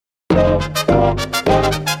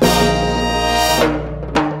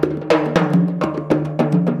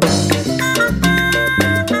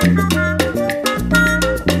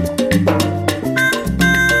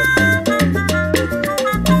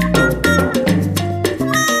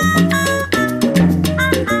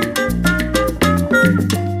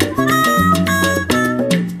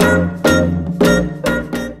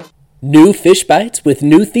New Fish Bites with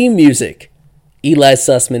new theme music. Eli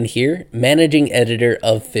Sussman here, managing editor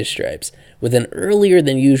of Fish Stripes, with an earlier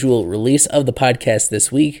than usual release of the podcast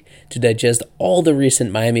this week to digest all the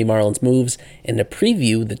recent Miami Marlins moves and to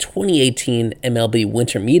preview the 2018 MLB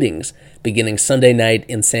winter meetings beginning Sunday night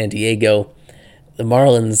in San Diego. The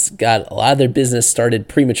Marlins got a lot of their business started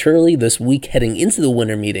prematurely this week heading into the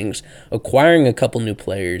winter meetings, acquiring a couple new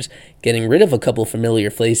players, getting rid of a couple familiar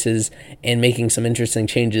faces, and making some interesting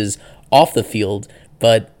changes off the field.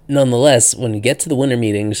 But nonetheless, when you get to the winter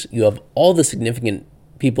meetings, you have all the significant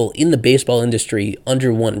people in the baseball industry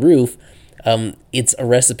under one roof. It's a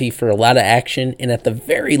recipe for a lot of action and at the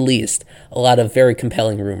very least, a lot of very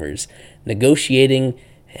compelling rumors. Negotiating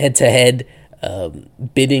head-to-head,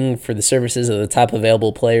 bidding for the services of the top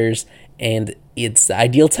available players, and it's the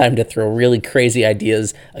ideal time to throw really crazy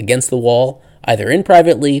ideas against the wall, either in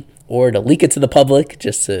privately or to leak it to the public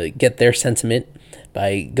just to get their sentiment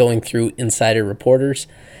by going through insider reporters.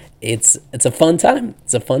 It's a fun time.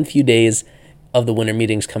 It's a fun few days of the winter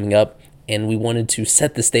meetings coming up, and we wanted to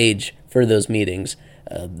set the stage for those meetings.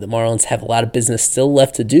 The Marlins have a lot of business still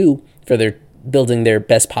left to do for their building their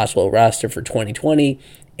best possible roster for 2020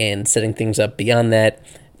 and setting things up beyond that.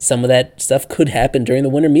 Some of that stuff could happen during the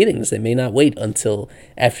winter meetings. They may not wait until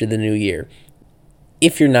after the new year.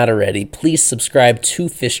 If you're not already, please subscribe to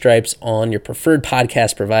Fish Stripes on your preferred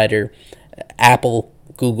podcast provider, Apple,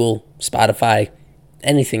 Google, Spotify,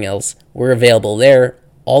 anything else. We're available there.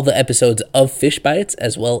 All the episodes of Fish Bites,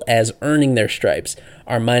 as well as Earning Their Stripes,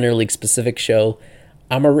 our minor league specific show.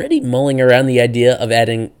 I'm already mulling around the idea of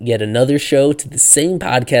adding yet another show to the same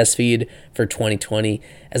podcast feed for 2020.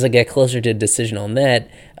 As I get closer to a decision on that,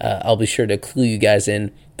 I'll be sure to clue you guys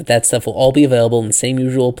in. But that stuff will all be available in the same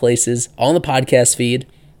usual places on the podcast feed,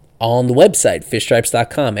 on the website,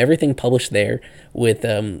 fishstripes.com. Everything published there with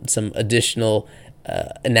some additional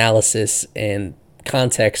analysis and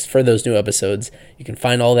context for those new episodes. You can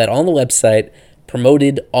find all that on the website,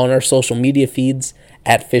 promoted on our social media feeds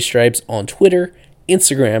at Fish Stripes on Twitter,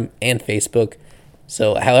 Instagram, and Facebook.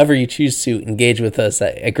 So however you choose to engage with us,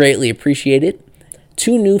 I greatly appreciate it.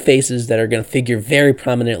 Two new faces that are going to figure very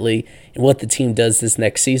prominently in what the team does this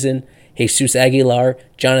next season. Jesus Aguilar,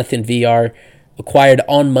 Jonathan Villar, acquired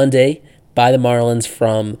on Monday by the Marlins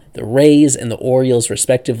from the Rays and the Orioles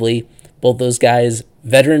respectively. Both those guys,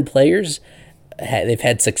 veteran players. They've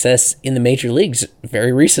had success in the major leagues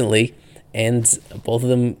very recently, and both of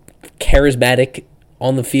them charismatic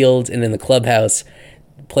on the field and in the clubhouse.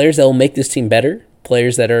 Players that will make this team better,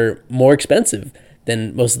 players that are more expensive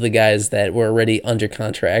than most of the guys that were already under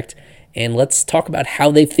contract. And let's talk about how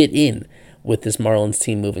they fit in with this Marlins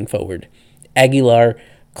team moving forward. Aguilar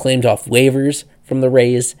claimed off waivers from the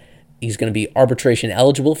Rays. He's going to be arbitration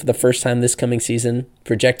eligible for the first time this coming season,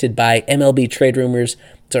 projected by MLB Trade Rumors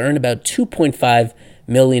to earn about $2.5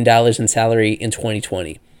 million in salary in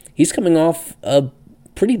 2020. He's coming off a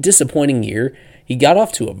pretty disappointing year. He got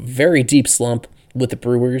off to a very deep slump with the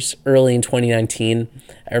Brewers early in 2019.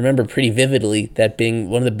 I remember pretty vividly that being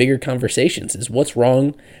one of the bigger conversations is what's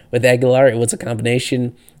wrong with Aguilar. It was a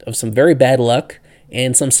combination of some very bad luck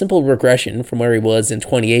and some simple regression from where he was in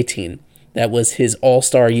 2018. That was his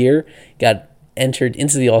all-star year, got entered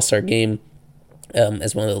into the all-star game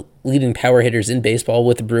as one of the leading power hitters in baseball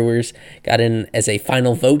with the Brewers, got in as a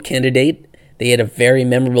final vote candidate. They had a very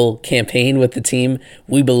memorable campaign with the team,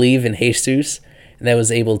 We Believe in Jesus, and that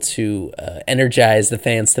was able to energize the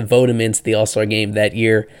fans to vote him into the All-Star game that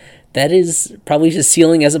year. That is probably his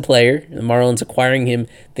ceiling as a player. The Marlins acquiring him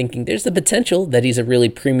thinking there's the potential that he's a really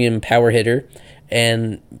premium power hitter.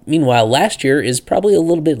 And meanwhile, last year is probably a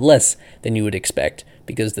little bit less than you would expect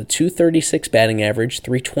because the .236 batting average,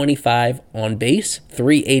 .325 on base,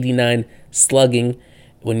 .389 slugging,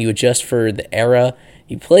 when you adjust for the era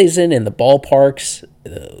he plays in the ballparks,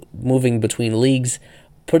 moving between leagues,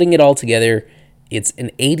 putting it all together, it's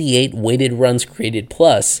an 88 weighted runs created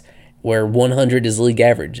plus, where 100 is league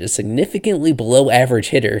average, a significantly below average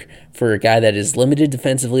hitter for a guy that is limited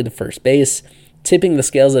defensively to first base. Tipping the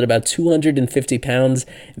scales at about 250 pounds,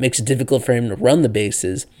 it makes it difficult for him to run the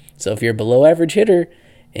bases. So if you're a below average hitter,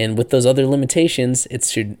 and with those other limitations, it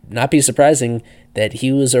should not be surprising that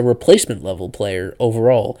he was a replacement level player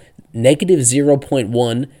overall. Negative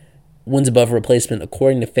 0.1 wins above replacement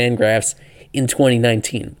according to Fangraphs in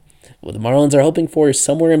 2019. What the Marlins are hoping for is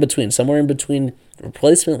somewhere in between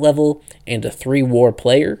replacement level and a 3-WAR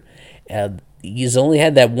player. He's only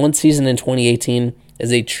had that one season in 2018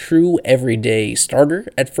 as a true everyday starter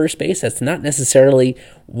at first base. That's not necessarily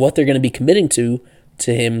what they're going to be committing to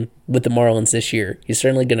him with the Marlins this year. He's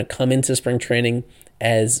certainly going to come into spring training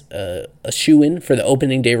as a shoo-in for the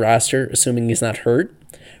opening day roster, assuming he's not hurt.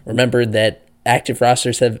 Remember that active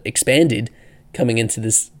rosters have expanded coming into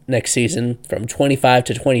this next season from 25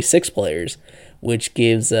 to 26 players, which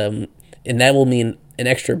gives, and that will mean an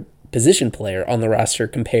extra position player on the roster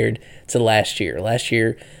compared to last year. Last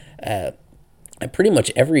year, at pretty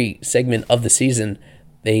much every segment of the season,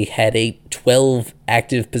 they had a 12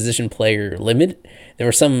 active position player limit. There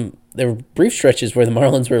were brief stretches where the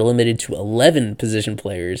Marlins were limited to 11 position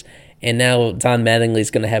players, and now Don Mattingly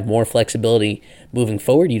is going to have more flexibility moving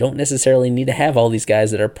forward. You don't necessarily need to have all these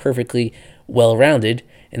guys that are perfectly well-rounded,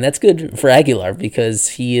 and that's good for Aguilar because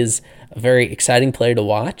he is a very exciting player to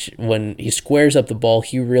watch. When he squares up the ball,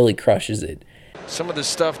 he really crushes it. Some of the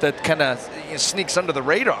stuff that kind of sneaks under the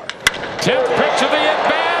radar. 10th pitch of the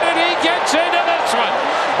at-bat, and he gets into this one.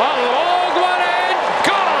 A long one and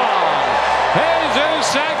gone.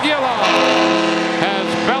 Jesus Aguilar has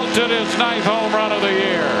belted his 9th home run of the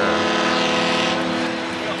year.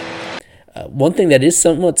 One thing that is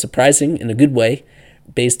somewhat surprising in a good way,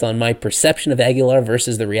 based on my perception of Aguilar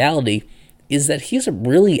versus the reality, is that he's a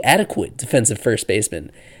really adequate defensive first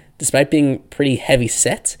baseman. Despite being pretty heavy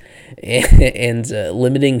set and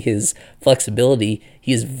limiting his flexibility,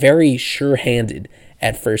 he is very sure-handed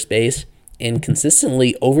at first base, and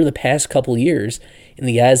consistently over the past couple years, in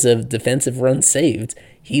the eyes of defensive runs saved,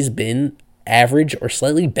 he's been average or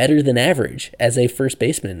slightly better than average as a first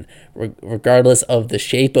baseman. Regardless of the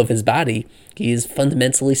shape of his body, he is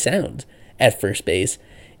fundamentally sound at first base.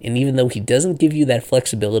 And even though he doesn't give you that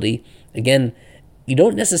flexibility, again, you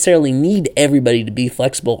don't necessarily need everybody to be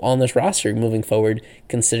flexible on this roster moving forward,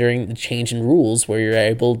 considering the change in rules where you're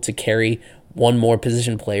able to carry one more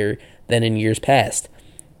position player than in years past.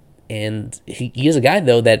 And he is a guy,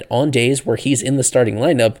 though, that on days where he's in the starting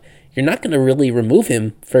lineup, you're not going to really remove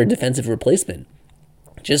him for a defensive replacement.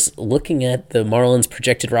 Just looking at the Marlins'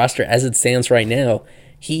 projected roster as it stands right now,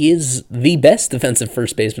 he is the best defensive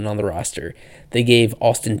first baseman on the roster. They gave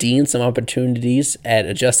Austin Dean some opportunities at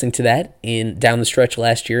adjusting to that down the stretch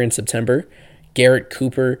last year in September. Garrett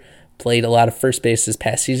Cooper played a lot of first base this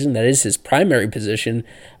past season. That is his primary position,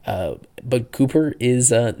 but Cooper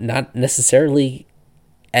is not necessarily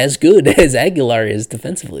as good as Aguilar is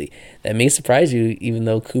defensively. That may surprise you, even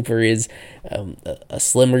though Cooper is a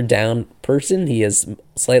slimmer down person. He has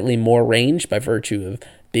slightly more range by virtue of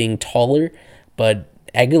being taller, but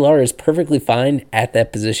Aguilar is perfectly fine at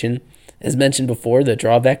that position. As mentioned before, the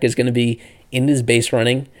drawback is going to be in his base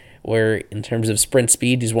running, where in terms of sprint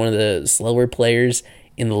speed, he's one of the slower players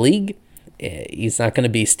in the league. He's not going to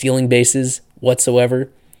be stealing bases whatsoever.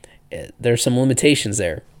 There are some limitations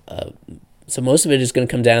there. So most of it is going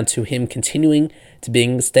to come down to him continuing to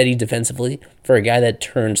being steady defensively for a guy that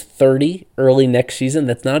turns 30 early next season.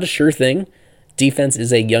 That's not a sure thing. Defense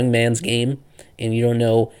is a young man's game, and you don't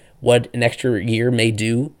know what an extra year may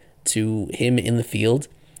do to him in the field.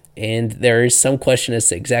 And there is some question as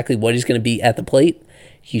to exactly what he's going to be at the plate.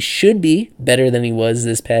 He should be better than he was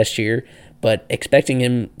this past year, but expecting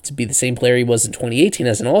him to be the same player he was in 2018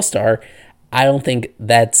 as an all-star, I don't think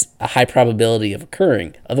that's a high probability of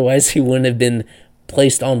occurring. Otherwise, he wouldn't have been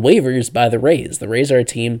placed on waivers by the Rays. The Rays are a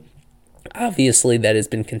team, obviously, that has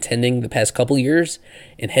been contending the past couple years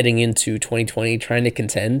and heading into 2020 trying to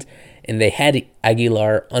contend. And they had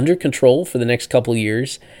Aguilar under control for the next couple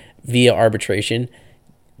years via arbitration,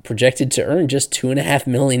 projected to earn just $2.5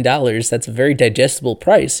 million. That's a very digestible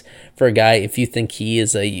price for a guy if you think he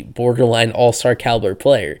is a borderline all-star caliber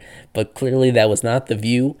player. But clearly that was not the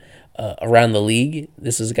view around the league.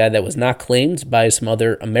 This is a guy that was not claimed by some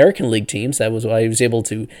other American League teams. That was why he was able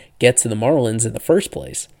to get to the Marlins in the first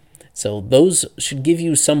place. So those should give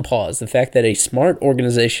you some pause. The fact that a smart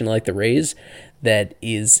organization like the Rays that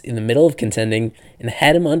is in the middle of contending and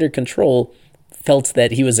had him under control felt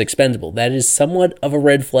that he was expendable. That is somewhat of a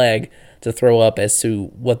red flag to throw up as to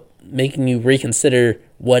what making you reconsider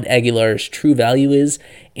what Aguilar's true value is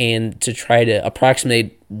and to try to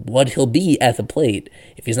approximate what he'll be at the plate.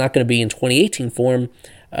 If he's not going to be in 2018 form,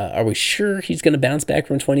 are we sure he's going to bounce back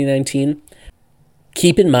from 2019?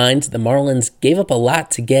 Keep in mind, the Marlins gave up a lot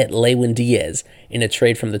to get Lewin Diaz in a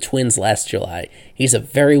trade from the Twins last July. He's a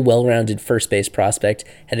very well-rounded first base prospect,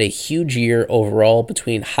 had a huge year overall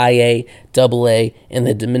between High A, Double A, and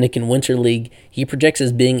the Dominican Winter League. He projects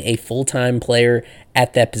as being a full-time player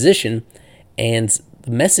at that position, and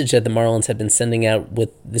the message that the Marlins have been sending out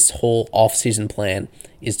with this whole offseason plan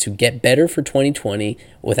is to get better for 2020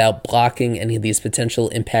 without blocking any of these potential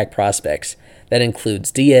impact prospects. That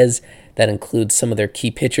includes Diaz. That includes some of their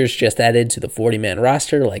key pitchers just added to the 40-man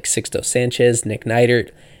roster, like Sixto Sanchez, Nick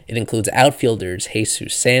Neidert. It includes outfielders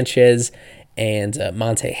Jesus Sanchez and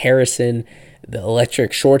Monte Harrison, the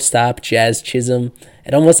electric shortstop, Jazz Chisholm.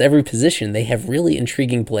 At almost every position, they have really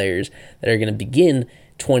intriguing players that are going to begin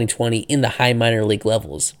 2020 in the high minor league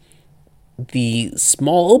levels. The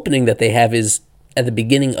small opening that they have is at the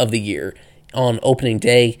beginning of the year, on opening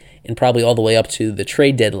day, and probably all the way up to the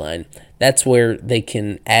trade deadline. That's where they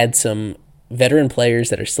can add some veteran players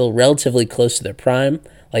that are still relatively close to their prime,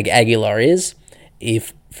 like Aguilar is.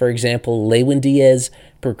 If, for example, Lewin Diaz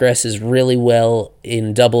progresses really well in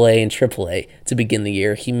AA and AAA to begin the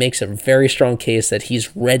year, he makes a very strong case that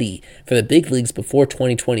he's ready for the big leagues before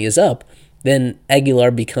 2020 is up, then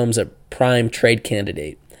Aguilar becomes a prime trade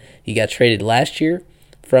candidate. He got traded last year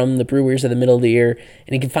from the Brewers at the middle of the year,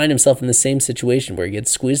 and he can find himself in the same situation where he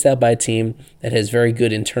gets squeezed out by a team that has very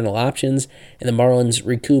good internal options, and the Marlins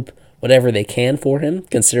recoup whatever they can for him,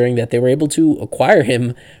 considering that they were able to acquire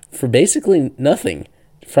him for basically nothing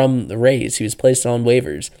from the Rays. He was placed on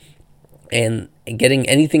waivers, and getting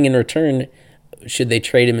anything in return, should they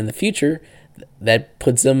trade him in the future, that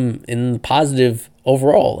puts them in positive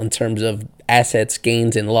overall in terms of assets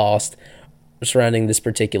gained and lost surrounding this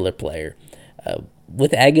particular player.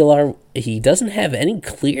 With Aguilar, he doesn't have any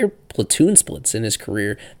clear platoon splits in his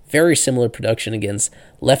career. Very similar production against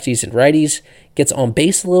lefties and righties. Gets on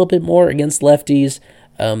base a little bit more against lefties.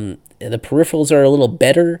 The peripherals are a little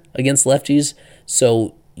better against lefties.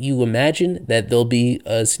 So you imagine that there'll be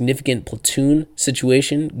a significant platoon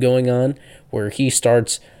situation going on where he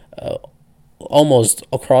starts almost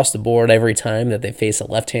across the board every time that they face a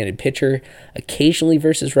left-handed pitcher, occasionally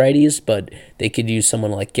versus righties, but they could use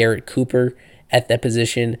someone like Garrett Cooper at that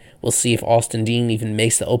position. We'll see if Austin Dean even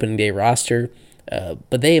makes the opening day roster.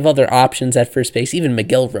 But they have other options at first base. Even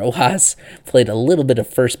Miguel Rojas played a little bit of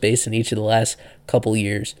first base in each of the last couple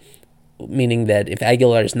years, meaning that if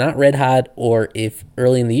Aguilar is not red hot, or if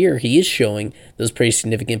early in the year he is showing those pretty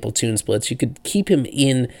significant platoon splits, you could keep him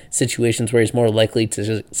in situations where he's more likely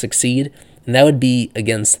to succeed, and that would be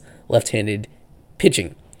against left-handed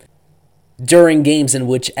pitching. During games in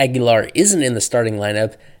which Aguilar isn't in the starting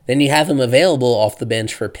lineup, then you have him available off the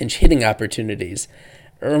bench for pinch hitting opportunities.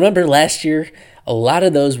 Remember last year, a lot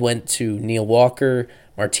of those went to Neil Walker,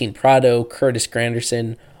 Martin Prado, Curtis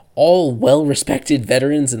Granderson, all well-respected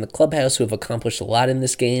veterans in the clubhouse who have accomplished a lot in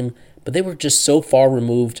this game, but they were just so far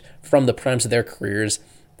removed from the primes of their careers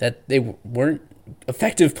that they weren't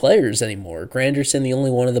effective players anymore. Granderson, the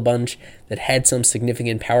only one of the bunch that had some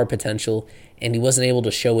significant power potential, and he wasn't able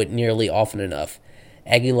to show it nearly often enough.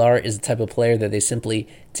 Aguilar is the type of player that they simply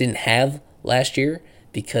didn't have last year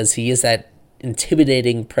because he is that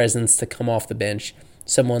intimidating presence to come off the bench,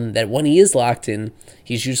 someone that when he is locked in,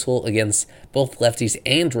 he's useful against both lefties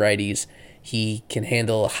and righties. He can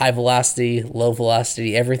handle high velocity, low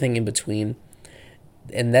velocity, everything in between.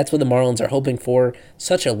 And that's what the Marlins are hoping for.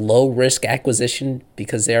 Such a low-risk acquisition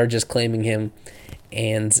because they are just claiming him.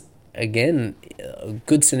 And again, a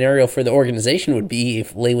good scenario for the organization would be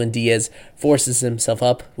if Lewin Diaz forces himself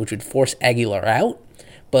up, which would force Aguilar out.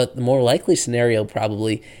 But the more likely scenario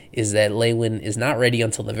probably is that Lewin is not ready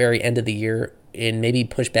until the very end of the year and maybe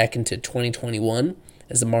push back into 2021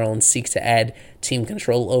 as the Marlins seek to add team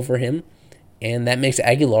control over him. And that makes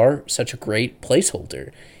Aguilar such a great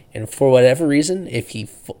placeholder. And for whatever reason, if he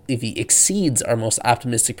exceeds our most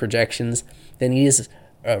optimistic projections, then he is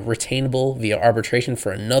retainable via arbitration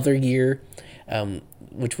for another year,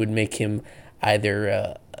 which would make him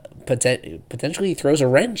either potentially throws a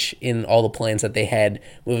wrench in all the plans that they had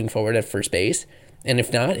moving forward at first base. And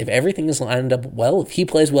if not, if everything is lined up well, if he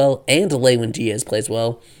plays well and Lewin Diaz plays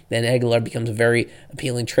well, then Aguilar becomes a very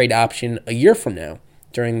appealing trade option a year from now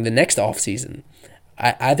during the next offseason.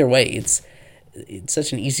 Either way, it's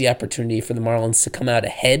such an easy opportunity for the Marlins to come out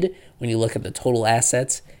ahead when you look at the total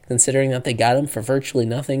assets, considering that they got him for virtually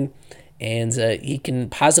nothing, and he can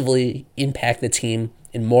positively impact the team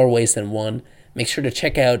in more ways than one. Make sure to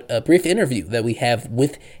check out a brief interview that we have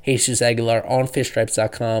with Jesus Aguilar on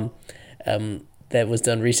fishstripes.com that was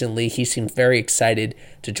done recently. He seemed very excited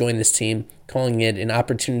to join this team, calling it an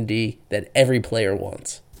opportunity that every player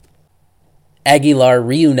wants. Aguilar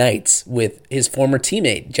reunites with his former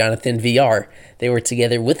teammate, Jonathan Villar. They were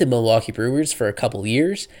together with the Milwaukee Brewers for a couple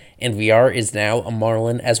years, and Villar is now a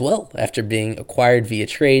Marlin as well, after being acquired via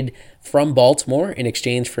trade from Baltimore in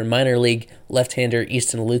exchange for minor league left-hander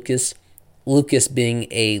Easton Lucas. Lucas being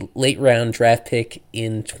a late round draft pick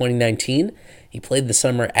in 2019. He played the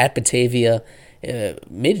summer at Batavia,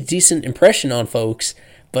 made a decent impression on folks,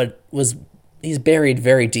 but he's buried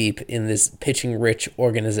very deep in this pitching-rich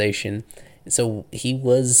organization. So he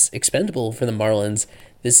was expendable for the Marlins.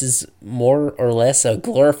 This is more or less a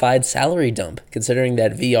glorified salary dump, considering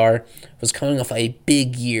that VR was coming off a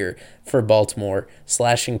big year for Baltimore,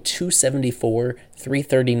 slashing 274,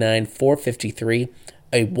 339, 453,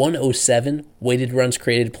 a 107 weighted runs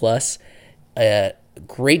created plus,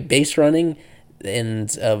 great base running,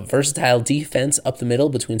 and a versatile defense up the middle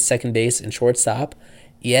between second base and shortstop.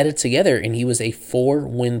 You add it together, and he was a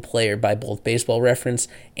 4-win player by both Baseball Reference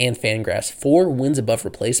and Fangraphs. 4 wins above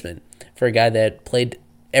replacement for a guy that played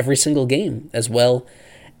every single game as well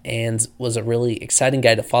and was a really exciting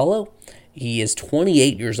guy to follow. He is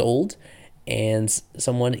 28 years old and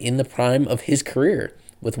someone in the prime of his career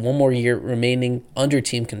with one more year remaining under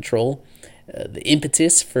team control. The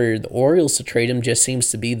impetus for the Orioles to trade him just seems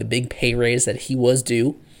to be the big pay raise that he was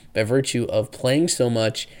due by virtue of playing so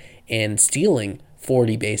much and stealing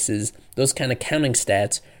 40 bases. Those kind of counting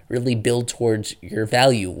stats really build towards your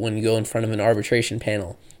value when you go in front of an arbitration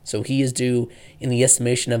panel. So he is due, in the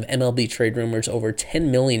estimation of MLB Trade Rumors, over $10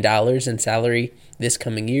 million in salary this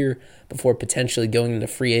coming year before potentially going into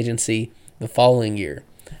free agency the following year.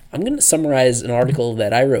 I'm going to summarize an article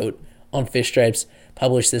that I wrote on Fish Stripes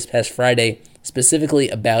published this past Friday, specifically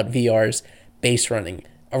about VR's base running.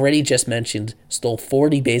 Already just mentioned, stole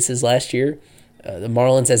 40 bases last year. The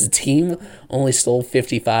Marlins as a team only stole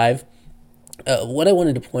 55. What I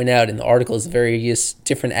wanted to point out in the article is the various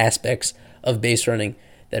different aspects of base running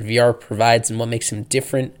that VR provides and what makes him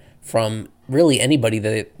different from really anybody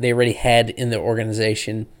that they already had in their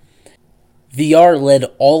organization. VR led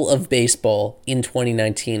all of baseball in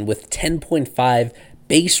 2019 with 10.5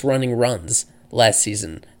 base running runs last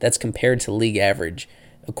season. That's compared to league average,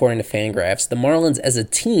 according to Fangraphs. The Marlins as a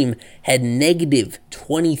team had negative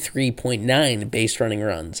 23.9 base running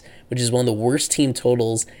runs, which is one of the worst team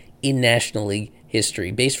totals in National League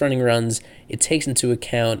history. Base running runs, it takes into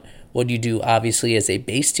account what you do obviously as a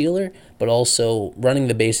base stealer, but also running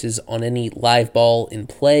the bases on any live ball in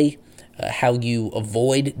play, how you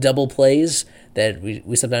avoid double plays that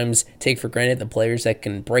we sometimes take for granted, the players that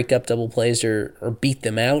can break up double plays or beat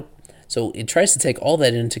them out. So it tries to take all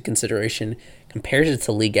that into consideration, compares it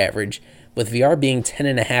to league average. With VR being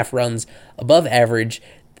 10.5 runs above average,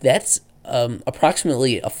 that's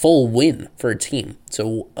approximately a full win for a team.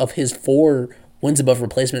 So of his 4 wins above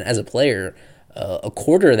replacement as a player, a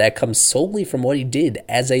quarter of that comes solely from what he did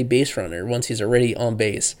as a base runner once he's already on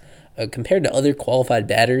base. Compared to other qualified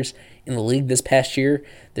batters in the league this past year,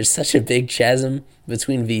 there's such a big chasm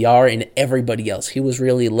between VR and everybody else. He was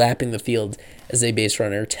really lapping the field as a base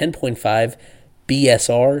runner. 10.5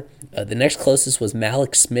 BSR. The next closest was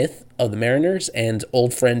Malik Smith of the Mariners and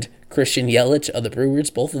old friend Christian Yelich of the Brewers,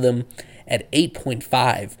 both of them at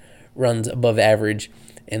 8.5 runs above average.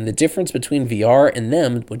 And the difference between VR and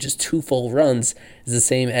them, which is 2 full runs, is the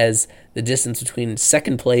same as the distance between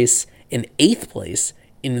second place and 8th place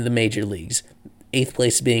in the major leagues. 8th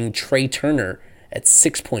place being Trey Turner at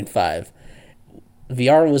 6.5.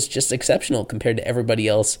 VR was just exceptional compared to everybody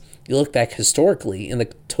else. You look back historically in the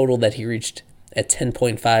total that he reached at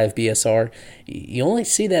 10.5 BSR, you only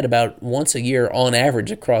see that about once a year on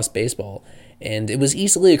average across baseball. And it was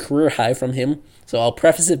easily a career high from him. So I'll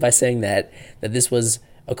preface it by saying that this was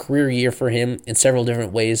a career year for him in several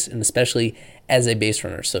different ways, and especially as a base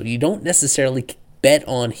runner. So you don't necessarily bet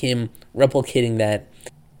on him replicating that.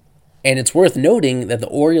 And it's worth noting that the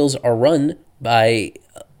Orioles are run by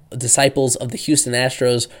disciples of the Houston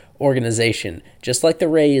Astros organization. Just like the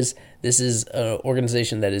Rays, this is an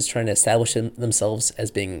organization that is trying to establish themselves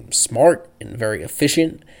as being smart and very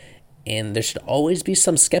efficient. And there should always be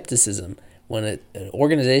some skepticism when an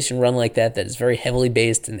organization run like that is very heavily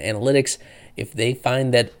based in analytics. If they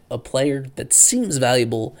find that a player that seems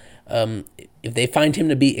valuable, if they find him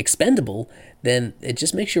to be expendable, then it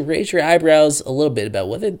just makes you raise your eyebrows a little bit about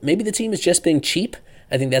whether maybe the team is just being cheap.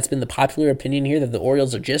 I think that's been the popular opinion here, that the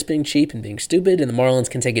Orioles are just being cheap and being stupid, and the Marlins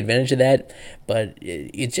can take advantage of that. But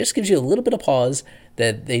it just gives you a little bit of pause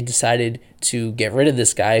that they decided to get rid of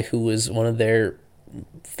this guy who was one of their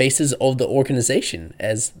faces of the organization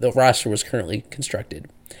as the roster was currently constructed.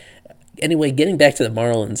 Anyway, getting back to the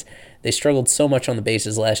Marlins, they struggled so much on the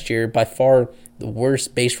bases last year. By far the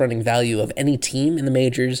worst base running value of any team in the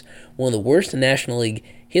majors, one of the worst in National League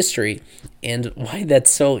history. And why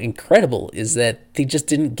that's so incredible is that they just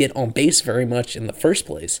didn't get on base very much in the first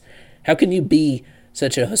place. How can you be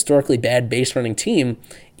such a historically bad base running team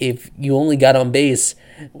if you only got on base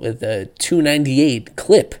with a 298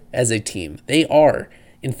 clip as a team. They are,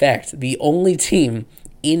 in fact, the only team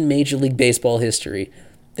in Major League Baseball history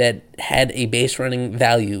that had a base running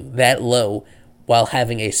value that low while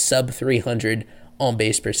having a sub 300 on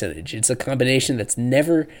base percentage. It's a combination that's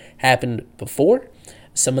never happened before.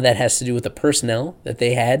 Some of that has to do with the personnel that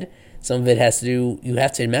they had. Some of it has to do, you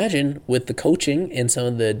have to imagine, with the coaching and some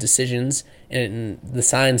of the decisions and the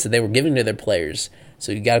signs that they were giving to their players.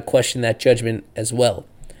 So you got to question that judgment as well.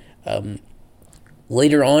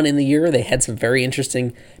 Later on in the year, they had some very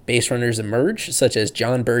interesting base runners emerge, such as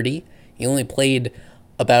Jon Berti. He only played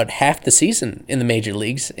about half the season in the major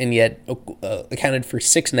leagues and yet accounted for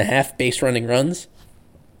 6.5 base running runs.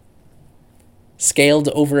 Scaled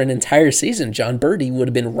over an entire season, Jon Berti would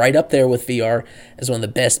have been right up there with VR as one of the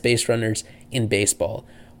best base runners in baseball.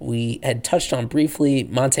 We had touched on briefly,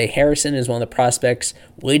 Monte Harrison is one of the prospects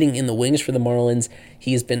waiting in the wings for the Marlins.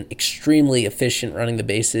 He has been extremely efficient running the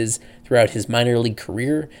bases throughout his minor league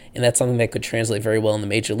career, and that's something that could translate very well in the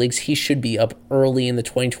major leagues. He should be up early in the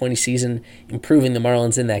 2020 season, improving the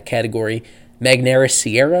Marlins in that category. Magneuris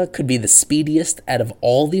Sierra could be the speediest out of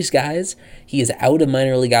all these guys. He is out of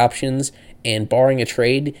minor league options, and barring a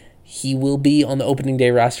trade, he will be on the opening day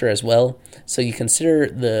roster as well. So you consider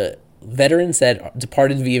the veterans that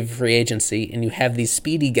departed via free agency, and you have these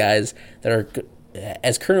speedy guys that are,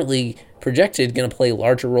 as currently projected, going to play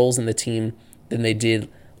larger roles in the team than they did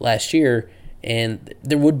last year, and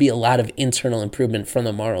there would be a lot of internal improvement from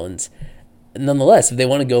the Marlins. Nonetheless, if they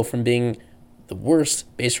want to go from being the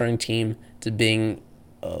worst base running team to being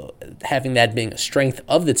having that being a strength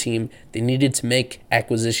of the team, they needed to make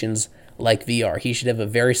acquisitions like VR. He should have a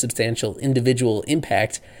very substantial individual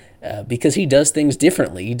impact because he does things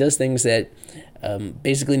differently. He does things that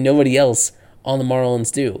basically nobody else on the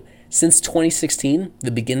Marlins do. Since 2016,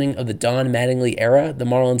 the beginning of the Don Mattingly era, the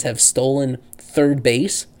Marlins have stolen third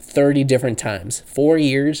base 30 different times. 4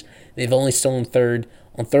 years, they've only stolen third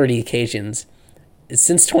on 30 occasions.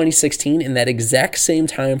 Since 2016, in that exact same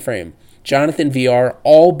time frame, Jonathan VR,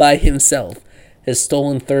 all by himself, has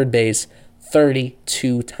stolen third base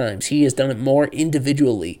 32 times. He has done it more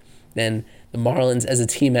individually than the Marlins as a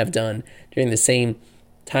team have done during the same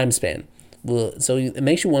time span. So it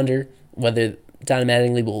makes you wonder whether Don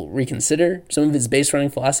Mattingly will reconsider some of his base running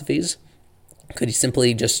philosophies. Could he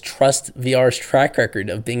simply just trust VR's track record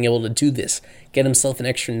of being able to do this, get himself an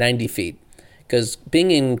extra 90 feet? Because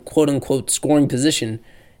being in quote-unquote scoring position,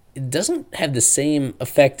 it doesn't have the same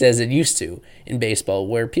effect as it used to in baseball,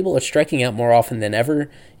 where people are striking out more often than ever.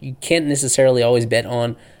 You can't necessarily always bet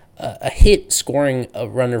on a hit scoring a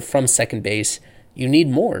runner from second base. You need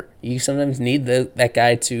more. You sometimes need that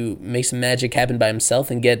guy to make some magic happen by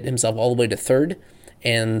himself and get himself all the way to third.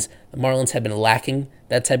 And the Marlins have been lacking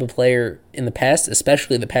that type of player in the past,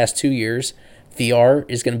 especially the past 2 years. VR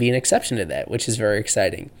is going to be an exception to that, which is very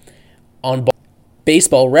exciting. On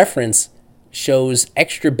Baseball Reference shows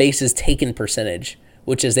extra bases taken percentage,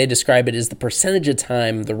 which as they describe it is the percentage of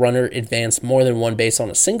time the runner advanced more than one base on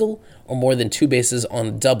a single or more than two bases on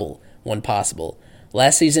a double when possible.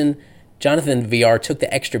 Last season, Jonathan VR took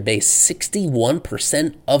the extra base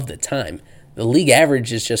 61% of the time. The league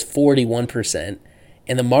average is just 41%,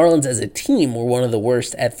 and the Marlins as a team were one of the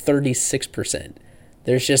worst at 36%.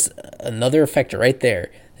 There's just another effect right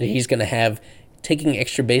there that he's going to have, taking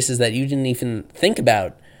extra bases that you didn't even think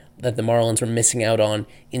about that the Marlins were missing out on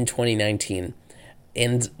in 2019.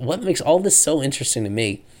 And what makes all this so interesting to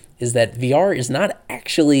me is that VR is not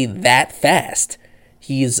actually that fast.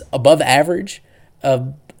 He's above average,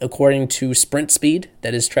 according to sprint speed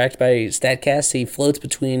that is tracked by StatCast. He floats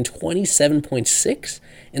between 27.6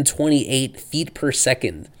 and 28 feet per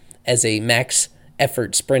second as a max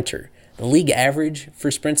effort sprinter. The league average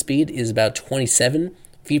for sprint speed is about 27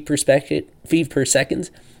 feet per second.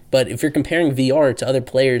 But if you're comparing VR to other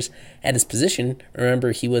players at his position,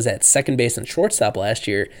 remember he was at second base and shortstop last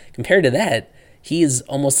year, compared to that, he is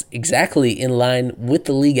almost exactly in line with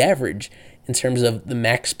the league average in terms of the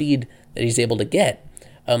max speed that he's able to get.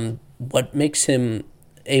 What makes him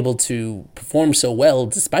able to perform so well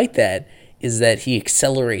despite that is that he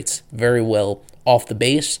accelerates very well off the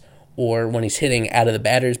base or when he's hitting out of the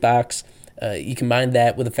batter's box. You combine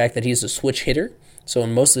that with the fact that he's a switch hitter. So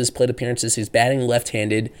in most of his plate appearances, he's batting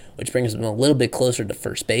left-handed, which brings him a little bit closer to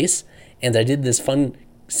first base. And I did this fun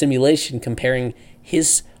simulation comparing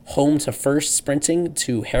his home to first sprinting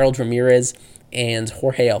to Harold Ramirez and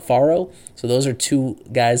Jorge Alfaro. So those are two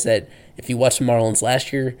guys that, if you watched the Marlins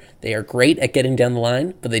last year, they are great at getting down the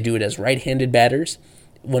line, but they do it as right-handed batters.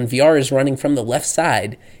 When VR is running from the left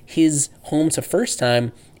side, his home to first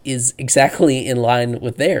time is exactly in line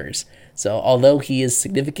with theirs. So although he is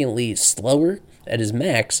significantly slower at his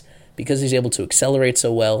max, because he's able to accelerate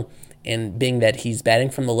so well, and being that he's batting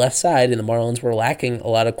from the left side and the Marlins were lacking a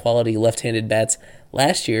lot of quality left-handed bats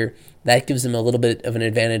last year, that gives him a little bit of an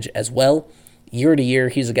advantage as well. Year to year,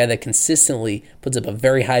 he's a guy that consistently puts up a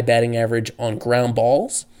very high batting average on ground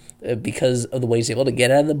balls because of the way he's able to get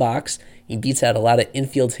out of the box. He beats out a lot of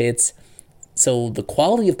infield hits. So the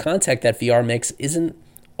quality of contact that VR makes isn't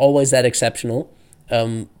always that exceptional,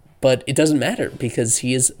 but it doesn't matter because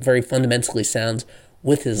he is very fundamentally sound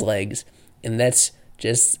with his legs, and that's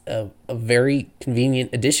just a very convenient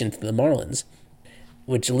addition to the Marlins,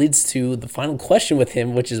 which leads to the final question with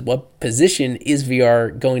him, which is what position is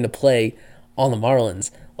VR going to play on the Marlins?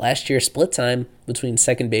 Last year, split time between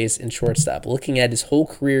second base and shortstop. Looking at his whole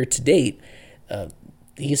career to date,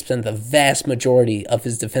 he spent the vast majority of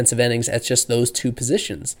his defensive innings at just those two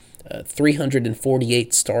positions.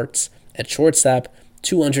 348 starts at shortstop,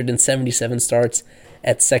 277 starts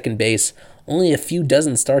at second base, only a few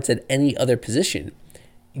dozen starts at any other position.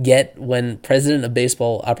 Yet, when President of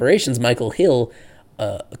Baseball Operations Michael Hill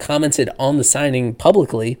commented on the signing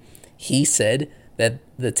publicly, he said that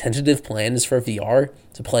the tentative plan is for VR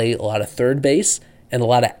to play a lot of third base and a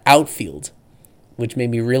lot of outfield, which made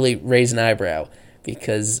me really raise an eyebrow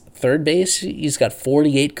because third base, he's got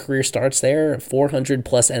 48 career starts there, 400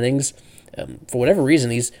 plus innings. For whatever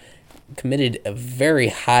reason, he's committed a very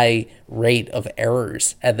high rate of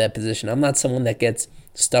errors at that position. I'm not someone that gets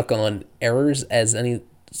stuck on errors as any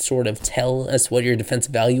sort of tell as to what your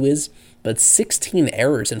defensive value is, but 16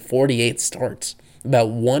 errors in 48 starts, about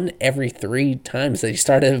one every 3 times that he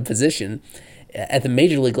started a position. At the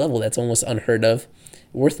major league level, that's almost unheard of.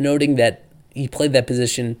 Worth noting that he played that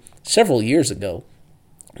position several years ago.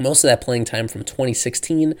 Most of that playing time from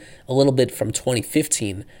 2016, a little bit from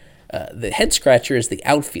 2015. The head scratcher is the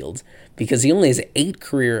outfield because he only has 8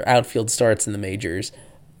 career outfield starts in the majors,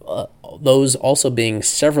 those also being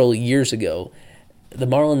several years ago. The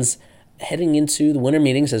Marlins, heading into the winter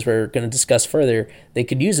meetings, as we're going to discuss further, they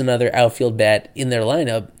could use another outfield bat in their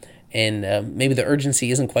lineup, and maybe the urgency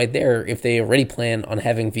isn't quite there if they already plan on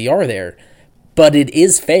having VR there. But it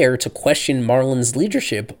is fair to question Marlins'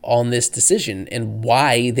 leadership on this decision and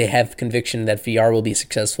why they have conviction that VR will be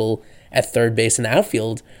successful at third base and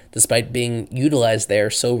outfield, despite being utilized there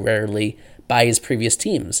so rarely by his previous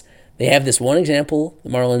teams. They have this one example, the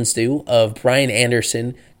Marlins do, of Brian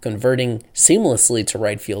Anderson converting seamlessly to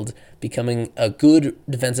right field, becoming a good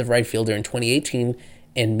defensive right fielder in 2018,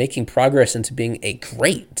 and making progress into being a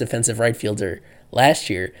great defensive right fielder last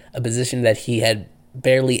year, a position that he had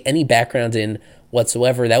barely any background in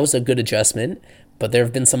whatsoever. That was a good adjustment, but there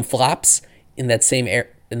have been some flops in that same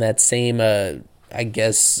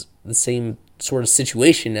the same sort of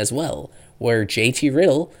situation as well, where JT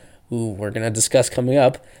Riddle, who we're going to discuss coming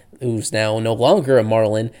up, who's now no longer a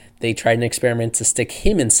Marlin, they tried an experiment to stick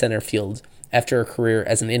him in center field after a career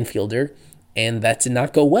as an infielder, and that did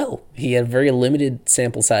not go well. He had a very limited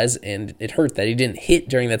sample size, and it hurt that he didn't hit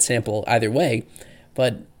during that sample either way.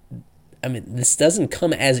 But, I mean, this doesn't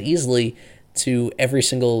come as easily to every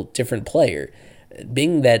single different player.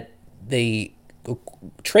 Being that they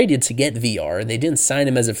traded to get VR, they didn't sign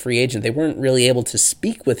him as a free agent. They weren't really able to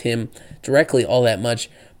speak with him directly all that much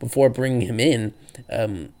before bringing him in.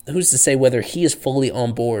 Who's to say whether he is fully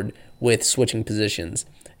on board with switching positions?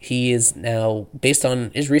 He is now, based on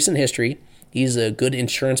his recent history, he's a good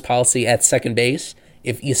insurance policy at second base.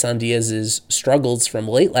 If Isan Diaz's struggles from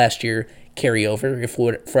late last year carry over, if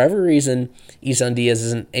for whatever reason Isan Diaz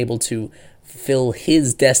isn't able to fulfill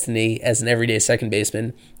his destiny as an everyday second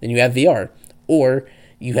baseman, then you have VR. Or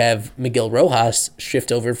you have Miguel Rojas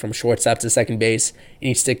shift over from shortstop to second base, and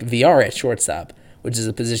you stick VR at shortstop, which is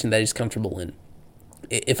a position that he's comfortable in.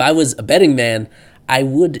 If I was a betting man, I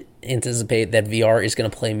would anticipate that VR is going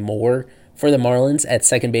to play more for the Marlins at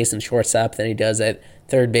second base and shortstop than he does at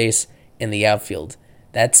third base and the outfield.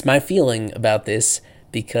 That's my feeling about this,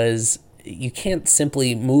 because you can't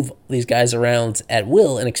simply move these guys around at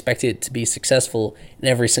will and expect it to be successful in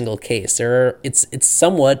every single case.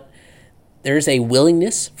 There's a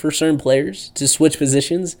willingness for certain players to switch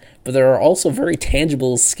positions, but there are also very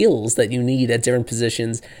tangible skills that you need at different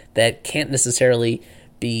positions that can't necessarily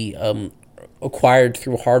be acquired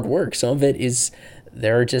through hard work. Some of it is,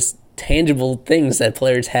 there are just tangible things that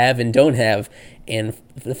players have and don't have, and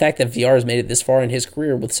the fact that VR has made it this far in his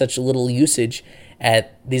career with such little usage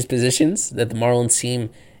at these positions that the Marlins seem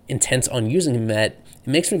intent on using him at, it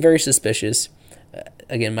makes me very suspicious.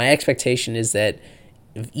 Again, my expectation is that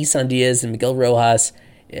if Isan Diaz and Miguel Rojas,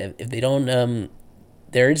 if they don't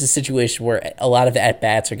there is a situation where a lot of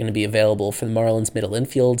at-bats are going to be available for the Marlins middle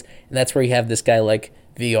infield, and that's where you have this guy like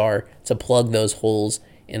VR to plug those holes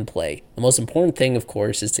in play. The most important thing, of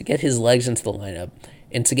course, is to get his legs into the lineup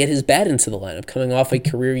and to get his bat into the lineup. Coming off a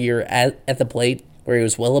career year at the plate where he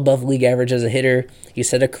was well above league average as a hitter, he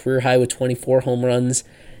set a career high with 24 home runs.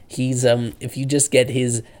 He's if you just get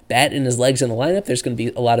his bat and his legs in the lineup, there's going to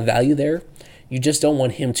be a lot of value there. You just don't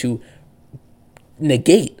want him to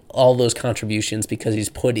negate all those contributions because he's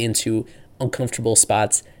put into uncomfortable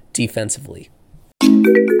spots defensively.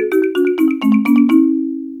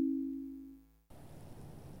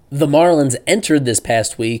 The Marlins entered this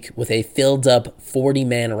past week with a filled-up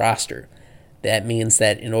 40-man roster. That means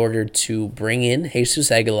that in order to bring in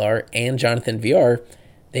Jesus Aguilar and Jonathan Villar,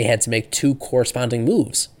 they had to make two corresponding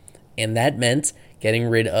moves. And that meant getting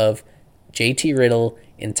rid of JT Riddle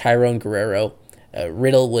and Tyrone Guerrero.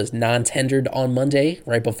 Riddle was non-tendered on Monday,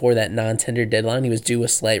 right before that non-tendered deadline. He was due a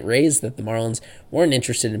slight raise that the Marlins weren't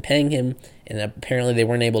interested in paying him, and apparently they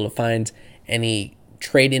weren't able to find any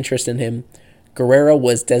trade interest in him. Guerrero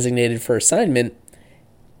was designated for assignment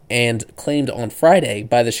and claimed on Friday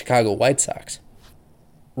by the Chicago White Sox.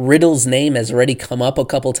 Riddle's name has already come up a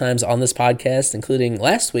couple times on this podcast, including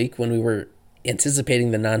last week when we were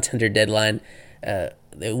anticipating the non-tender deadline.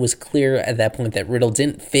 It was clear at that point that Riddle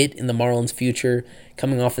didn't fit in the Marlins' future,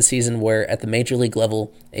 coming off a season where at the major league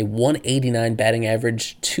level, a 189 batting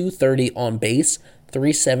average, 230 on base,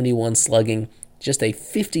 371 slugging, just a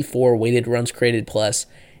 54 weighted runs created plus,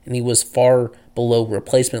 and he was far below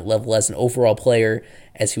replacement level as an overall player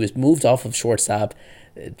as he was moved off of shortstop,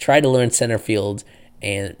 tried to learn center field,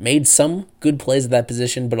 and made some good plays at that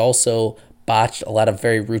position, but also botched a lot of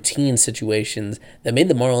very routine situations that made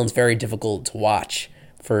the Marlins very difficult to watch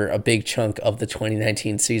for a big chunk of the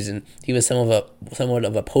 2019 season. He was somewhat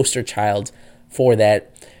of a poster child for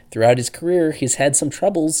that. Throughout his career, he's had some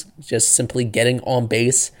troubles just simply getting on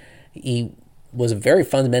base. He was a very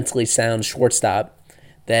fundamentally sound shortstop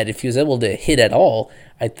that if he was able to hit at all,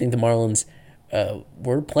 I think the Marlins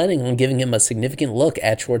were planning on giving him a significant look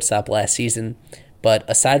at shortstop last season. But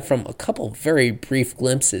aside from a couple very brief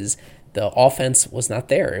glimpses, the offense was not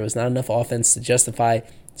there. It was not enough offense to justify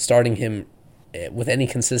starting him with any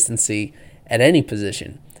consistency at any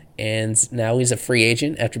position. And now he's a free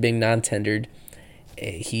agent after being non-tendered.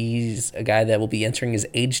 He's a guy that will be entering his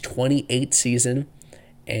age 28 season,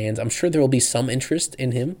 and I'm sure there will be some interest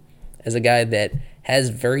in him as a guy that has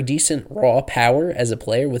very decent raw power as a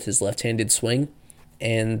player with his left-handed swing,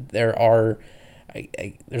 and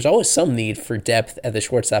there's always some need for depth at the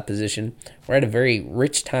shortstop position. We're at a very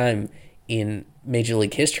rich time in Major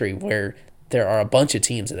League history where there are a bunch of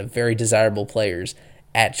teams that have very desirable players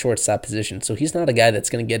at shortstop position. So he's not a guy that's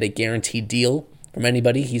going to get a guaranteed deal from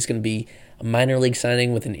anybody. He's going to be a minor league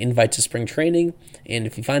signing with an invite to spring training, and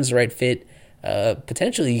if he finds the right fit,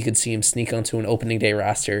 potentially you could see him sneak onto an opening day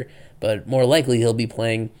roster, but more likely he'll be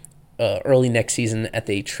playing early next season at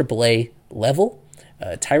the AAA level.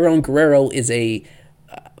 Tyrone Guerrero is a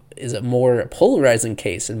more polarizing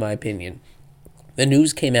case, in my opinion. The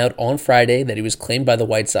news came out on Friday that he was claimed by the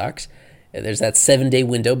White Sox. There's that 7-day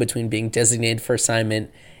window between being designated for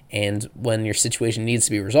assignment and when your situation needs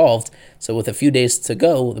to be resolved. So with a few days to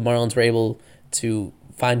go, the Marlins were able to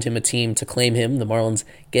find him a team to claim him. The Marlins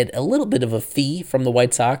get a little bit of a fee from the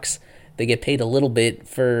White Sox. They get paid a little bit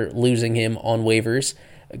for losing him on waivers.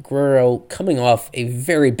 Guerrero coming off a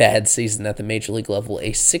very bad season at the major league level,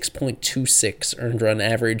 a 6.26 earned run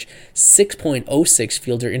average, 6.06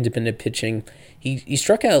 fielder independent pitching. He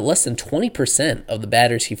struck out less than 20% of the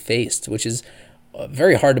batters he faced, which is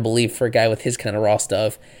very hard to believe for a guy with his kind of raw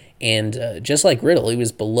stuff. And just like Riddle, he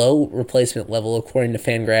was below replacement level according to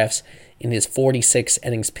Fangraphs in his 46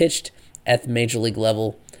 innings pitched at the major league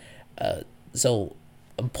level. So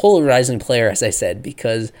a polarizing player, as I said,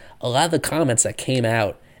 because a lot of the comments that came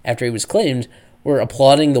out after he was claimed were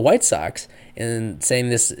applauding the White Sox and saying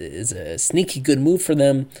this is a sneaky good move for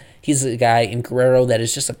them. He's a guy in Guerrero that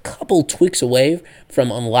is just a couple tweaks away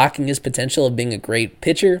from unlocking his potential of being a great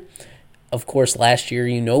pitcher. Of course, last year,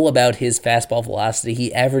 you know about his fastball velocity.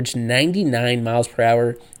 He averaged 99 miles per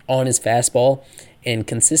hour on his fastball and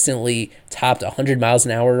consistently topped 100 miles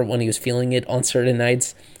an hour when he was feeling it on certain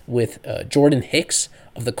nights, with Jordan Hicks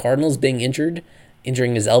of the Cardinals being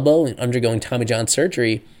injuring his elbow and undergoing Tommy John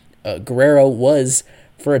surgery. Guerrero was,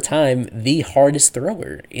 for a time, the hardest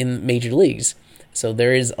thrower in major leagues. So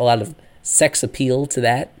there is a lot of sex appeal to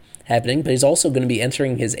that happening, but he's also going to be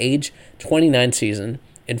entering his age 29 season,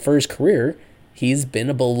 and for his career, he's been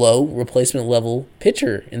a below replacement level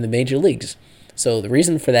pitcher in the major leagues. So the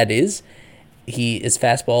reason for that is his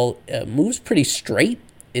fastball moves pretty straight.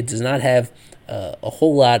 It does not have a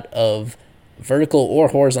whole lot of vertical or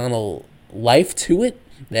horizontal life to it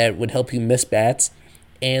that would help you miss bats.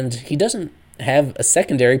 And he doesn't have a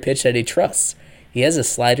secondary pitch that he trusts. He has a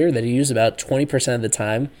slider that he uses about 20% of the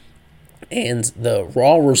time, and the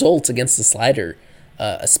raw results against the slider,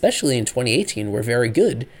 especially in 2018, were very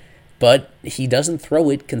good, but he doesn't throw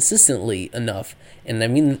it consistently enough. And I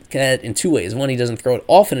mean that in two ways. One, he doesn't throw it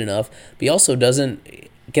often enough, but he also doesn't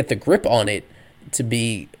get the grip on it to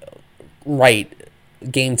be right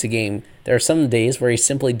game to game. There are some days where he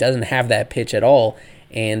simply doesn't have that pitch at all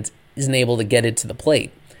and isn't able to get it to the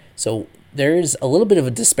plate. So there's a little bit of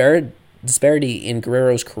a disparity in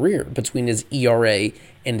Guerrero's career between his ERA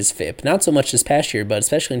and his FIP. Not so much this past year, but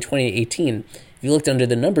especially in 2018. If you looked under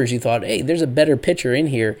the numbers, you thought, hey, there's a better pitcher in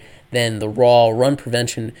here than the raw run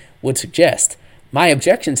prevention would suggest. My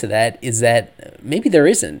objection to that is that maybe there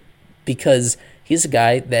isn't, because he's a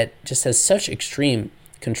guy that just has such extreme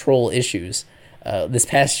control issues. This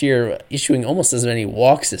past year, issuing almost as many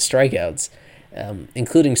walks as strikeouts,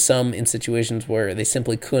 including some in situations where they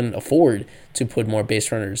simply couldn't afford to put more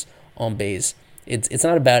base runners on base. It's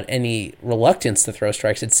not about any reluctance to throw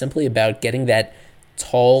strikes. It's simply about getting that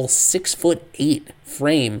tall 6'8"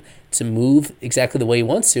 frame to move exactly the way he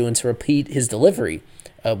wants to and to repeat his delivery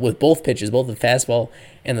with both pitches, both the fastball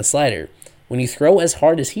and the slider. When you throw as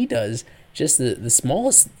hard as he does, just the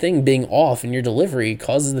smallest thing being off in your delivery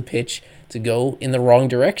causes the pitch to go in the wrong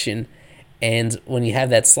direction. And when you have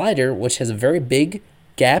that slider, which has a very big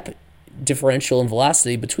gap differential in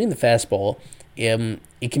velocity between the fastball,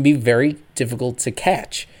 it can be very difficult to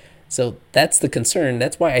catch. So that's the concern.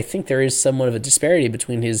 That's why I think there is somewhat of a disparity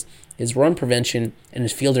between his run prevention and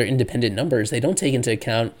his fielder independent numbers. They don't take into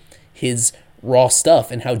account his raw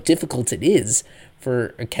stuff and how difficult it is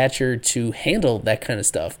for a catcher to handle that kind of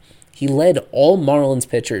stuff. He led all Marlins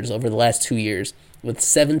pitchers over the last 2 years with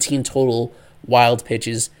 17 total wild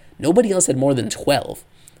pitches. Nobody else had more than 12.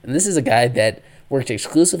 And this is a guy that worked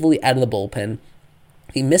exclusively out of the bullpen.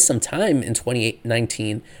 He missed some time in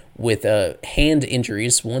 2019 with hand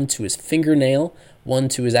injuries, one to his fingernail, one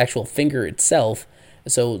to his actual finger itself.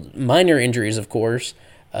 So minor injuries, of course,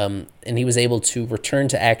 and he was able to return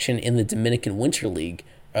to action in the Dominican Winter League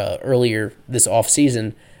earlier this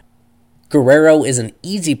offseason. Guerrero is an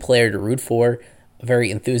easy player to root for,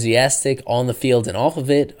 very enthusiastic on the field and off of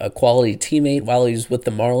it, a quality teammate while he was with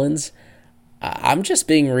the Marlins. I'm just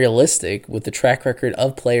being realistic with the track record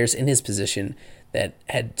of players in his position that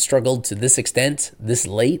had struggled to this extent, this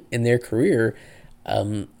late in their career.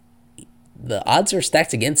 The odds are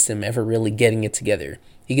stacked against him ever really getting it together.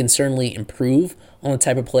 He can certainly improve on the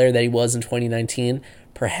type of player that he was in 2019.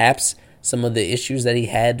 Perhaps some of the issues that he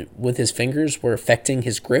had with his fingers were affecting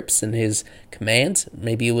his grips and his command.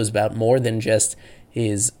 Maybe it was about more than just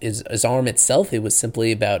his arm itself. It was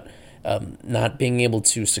simply about not being able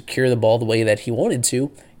to secure the ball the way that he wanted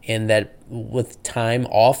to, and that with time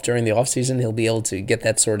off during the offseason, he'll be able to get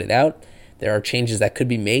that sorted out. There are changes that could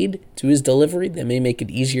be made to his delivery that may make it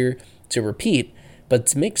easier to repeat, but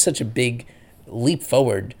to make such a big leap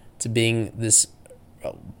forward to being this,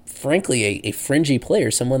 frankly, a fringy player,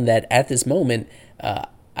 someone that at this moment,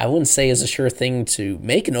 I wouldn't say is a sure thing to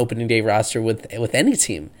make an opening day roster with any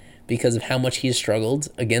team because of how much he's struggled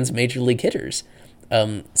against major league hitters.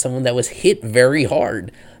 Someone that was hit very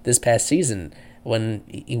hard this past season when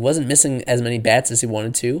he wasn't missing as many bats as he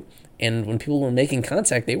wanted to, and when people were making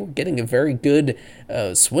contact, they were getting a very good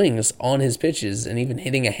swings on his pitches and even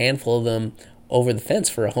hitting a handful of them over the fence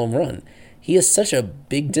for a home run. He has such a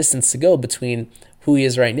big distance to go between who he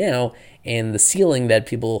is right now and the ceiling that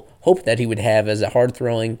people hope that he would have as a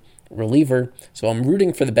hard-throwing reliever. So I'm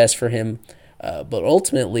rooting for the best for him, but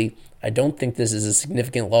ultimately, I don't think this is a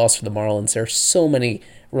significant loss for the Marlins. There are so many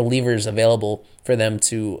relievers available for them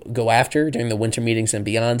to go after during the winter meetings and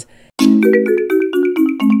beyond.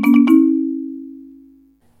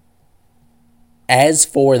 As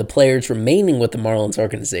for the players remaining with the Marlins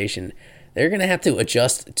organization, they're going to have to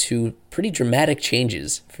adjust to pretty dramatic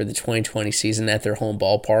changes for the 2020 season at their home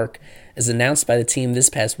ballpark. As announced by the team this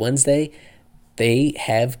past Wednesday, they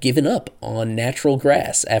have given up on natural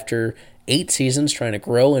grass after 8 seasons trying to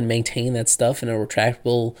grow and maintain that stuff in a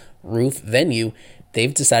retractable roof venue.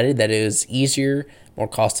 They've decided that it is easier, more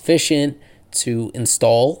cost efficient to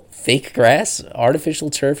install fake grass, artificial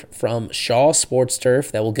turf from Shaw Sports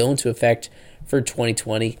Turf that will go into effect for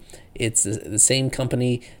 2020. It's the same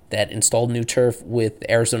company that installed new turf with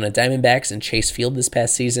Arizona Diamondbacks and Chase Field this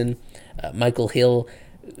past season. Michael Hill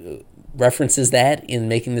references that in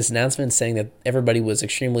making this announcement, saying that everybody was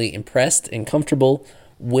extremely impressed and comfortable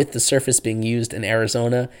with the surface being used in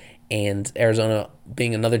Arizona, and Arizona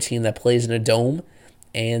being another team that plays in a dome.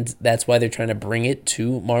 and that's why they're trying to bring it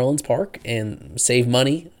to Marlins Park and save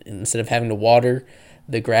money instead of having to water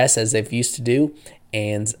the grass as they've used to do.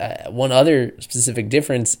 And one other specific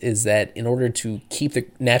difference is that in order to keep the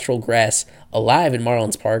natural grass alive in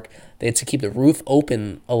Marlins Park, they had to keep the roof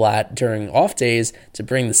open a lot during off days to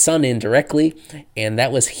bring the sun in directly, and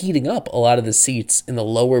that was heating up a lot of the seats in the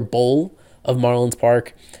lower bowl of Marlins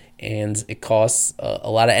Park, and it costs a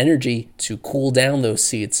lot of energy to cool down those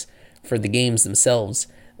seats for the games themselves.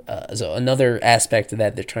 So another aspect of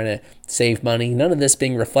that, they're trying to save money. None of this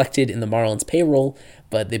being reflected in the Marlins payroll,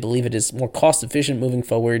 but they believe it is more cost efficient moving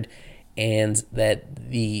forward, and that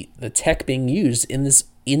the tech being used in this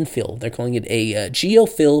infill, they're calling it a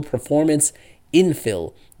GeoFill Performance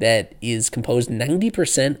Infill, that is composed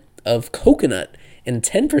 90% of coconut and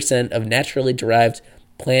 10% of naturally derived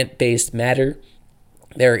plant-based matter.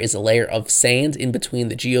 There is a layer of sand in between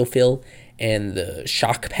the GeoFill and the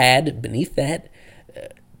shock pad beneath that,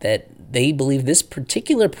 that they believe this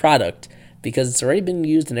particular product, because it's already been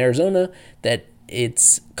used in Arizona, that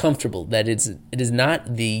it's comfortable, that it is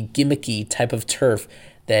not the gimmicky type of turf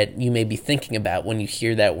that you may be thinking about when you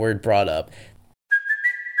hear that word brought up.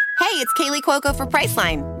 Hey, it's Kaylee Cuoco for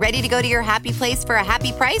Priceline. Ready to go to your happy place for a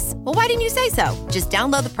happy price? Well, why didn't you say so? Just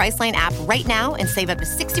download the Priceline app right now and save up to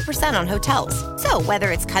 60% on hotels. So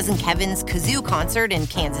whether it's Cousin Kevin's Kazoo Concert in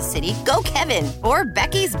Kansas City, go Kevin, or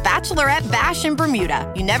Becky's Bachelorette Bash in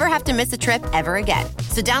Bermuda, you never have to miss a trip ever again.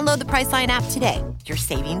 So download the Priceline app today. Your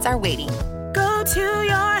savings are waiting. Go to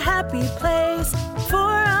your happy place for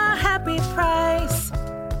a happy price.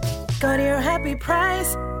 Go to your happy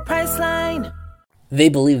price, Priceline. They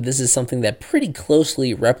believe this is something that pretty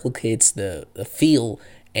closely replicates the feel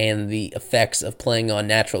and the effects of playing on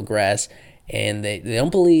natural grass, and they don't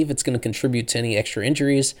believe it's going to contribute to any extra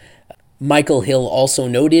injuries. Michael Hill also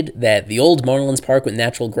noted that the old Marlins Park with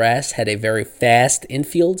natural grass had a very fast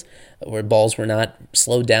infield, where balls were not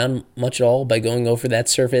slowed down much at all by going over that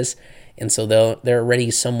surface, and so they're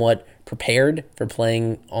already somewhat prepared for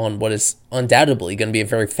playing on what is undoubtedly going to be a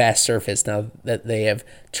very fast surface now that they have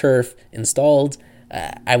turf installed.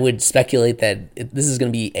 I would speculate that this is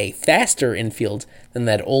going to be a faster infield than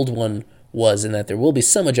that old one was, and that there will be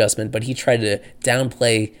some adjustment, but he tried to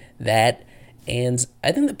downplay that. And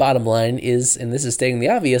I think the bottom line is, and this is stating the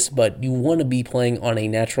obvious, but you want to be playing on a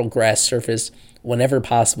natural grass surface whenever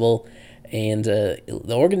possible, and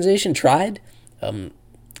the organization tried.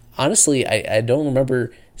 Honestly, I don't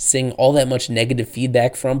remember seeing all that much negative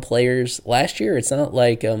feedback from players last year. It's not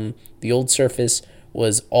like the old surface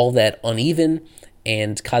was all that uneven,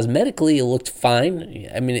 and cosmetically it looked fine.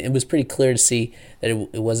 I mean, it was pretty clear to see that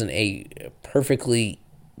it wasn't a perfectly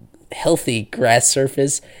healthy grass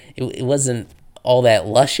surface. It wasn't all that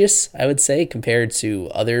luscious, I would say, compared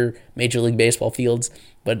to other Major League Baseball fields,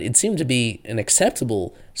 but it seemed to be an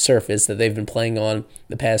acceptable surface that they've been playing on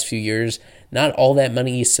the past few years. Not all that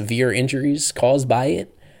many severe injuries caused by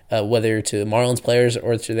it, whether to Marlins players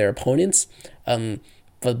or to their opponents.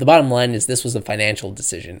 But the bottom line is this was a financial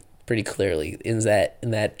decision, pretty clearly, in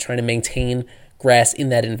that trying to maintain grass in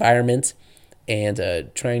that environment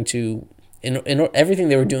and trying to, in everything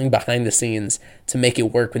they were doing behind the scenes to make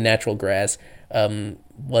it work with natural grass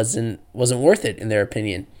wasn't worth it in their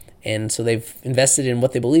opinion. And so they've invested in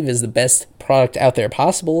what they believe is the best product out there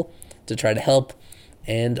possible to try to help.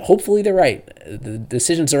 And hopefully they're right. The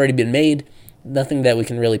decision's already been made. Nothing that we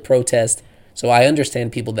can really protest. So I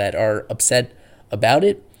understand people that are upset about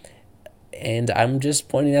it. And I'm just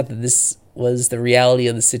pointing out that this was the reality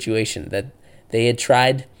of the situation, that they had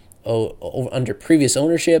tried under previous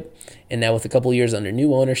ownership, and now with a couple years under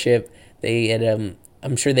new ownership, they had,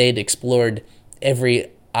 I'm sure they had explored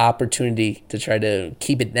every opportunity to try to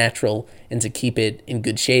keep it natural and to keep it in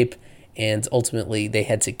good shape, and ultimately they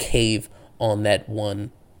had to cave on that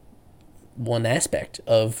one aspect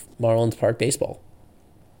of Marlins Park baseball.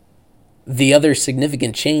 The other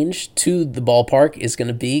significant change to the ballpark is going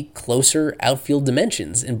to be closer outfield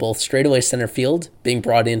dimensions in both straightaway center field, being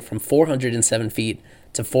brought in from 407 feet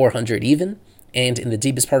to 400 even, and in the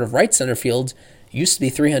deepest part of right center field used to be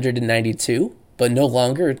 392, but no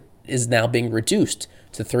longer is now being reduced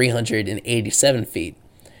to 387 feet.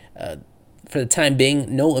 For the time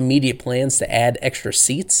being, no immediate plans to add extra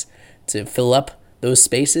seats to fill up those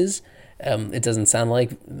spaces. It doesn't sound like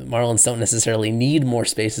the Marlins don't necessarily need more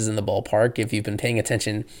spaces in the ballpark if you've been paying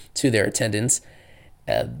attention to their attendance.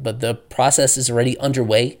 But the process is already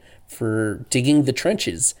underway for digging the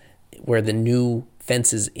trenches where the new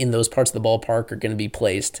fences in those parts of the ballpark are going to be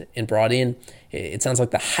placed and brought in. It sounds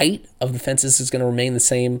like the height of the fences is going to remain the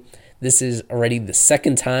same. This is already the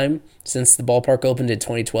second time since the ballpark opened in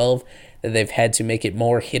 2012 that they've had to make it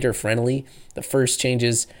more hitter-friendly. The first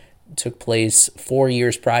changes took place 4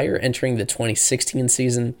 years prior, entering the 2016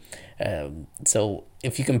 season. So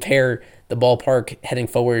if you compare the ballpark heading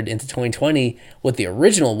forward into 2020 with the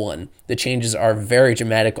original one, the changes are very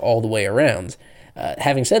dramatic all the way around.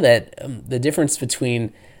 Having said that, the difference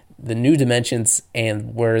between the new dimensions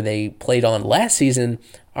and where they played on last season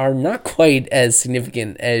are not quite as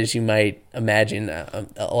significant as you might imagine. A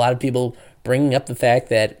lot of people bringing up the fact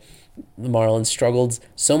that the Marlins struggled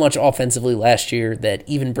so much offensively last year that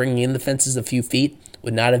even bringing in the fences a few feet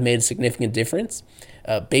would not have made a significant difference.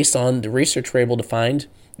 Based on the research we're able to find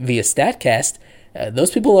via StatCast,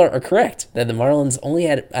 those people are correct, that the Marlins only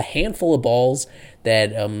had a handful of balls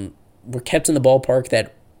that were kept in the ballpark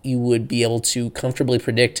that you would be able to comfortably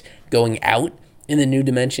predict going out in the new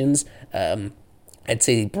dimensions. I'd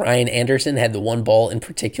say Brian Anderson had the one ball in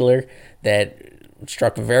particular that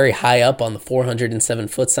struck very high up on the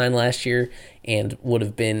 407-foot sign last year and would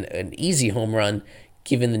have been an easy home run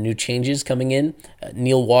given the new changes coming in.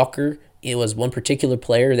 Neil Walker, it was one particular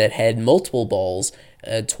player that had multiple balls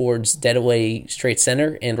towards dead-away straight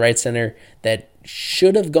center and right center that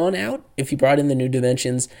should have gone out if you brought in the new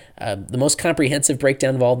dimensions. The most comprehensive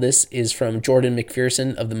breakdown of all this is from Jordan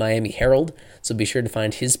McPherson of the Miami Herald, so be sure to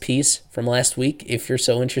find his piece from last week if you're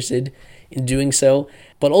so interested in doing so.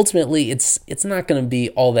 But ultimately, it's not going to be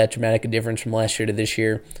all that dramatic a difference from last year to this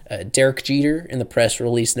year. Derek Jeter in the press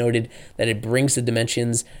release noted that it brings the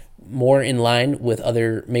dimensions more in line with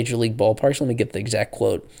other major league ballparks. Let me get the exact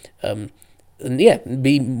quote. We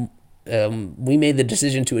made the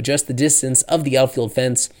decision to adjust the distance of the outfield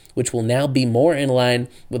fence, which will now be more in line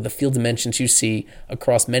with the field dimensions you see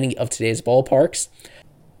across many of today's ballparks.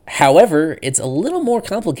 However, it's a little more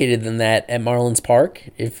complicated than that at Marlins Park.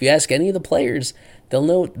 If you ask any of the players, they'll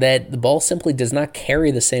note that the ball simply does not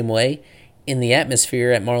carry the same way in the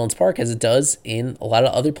atmosphere at Marlins Park as it does in a lot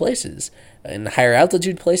of other places, in higher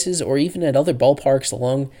altitude places, or even at other ballparks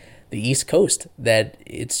along the East Coast, that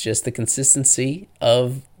it's just the consistency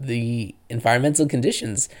of the environmental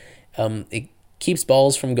conditions. It keeps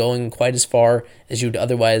balls from going quite as far as you'd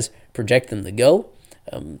otherwise project them to go.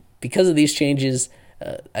 Because of these changes,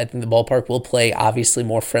 I think the ballpark will play obviously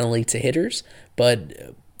more friendly to hitters,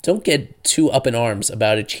 but don't get too up in arms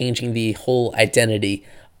about it changing the whole identity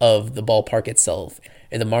of the ballpark itself.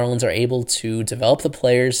 If the Marlins are able to develop the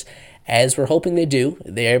players as we're hoping they do,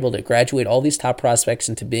 they're able to graduate all these top prospects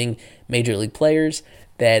into being major league players,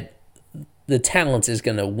 that the talent is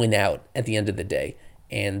going to win out at the end of the day.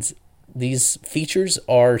 And these features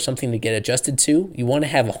are something to get adjusted to. You want to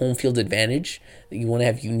have a home field advantage. You want to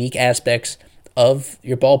have unique aspects of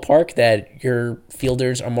your ballpark that your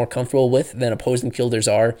fielders are more comfortable with than opposing fielders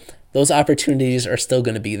are. Those opportunities are still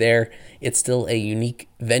going to be there. It's still a unique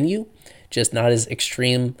venue, just not as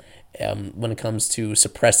extreme when it comes to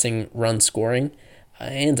suppressing run scoring.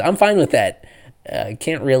 And I'm fine with that. I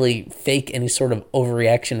can't really fake any sort of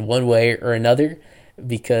overreaction one way or another,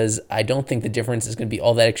 because I don't think the difference is going to be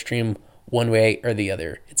all that extreme one way or the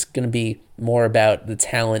other. It's going to be more about the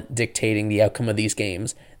talent dictating the outcome of these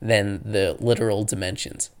games than the literal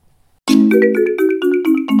dimensions.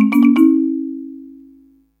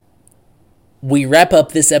 We wrap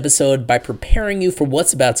up this episode by preparing you for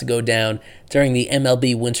what's about to go down during the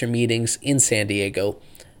MLB winter meetings in San Diego.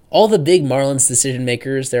 All the big Marlins decision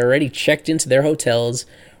makers, they're already checked into their hotels,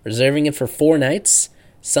 reserving it for 4 nights,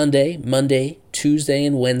 Sunday, Monday, Tuesday,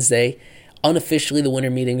 and Wednesday. Unofficially, the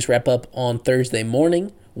winter meetings wrap up on Thursday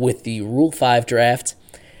morning with the Rule 5 draft.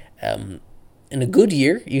 In a good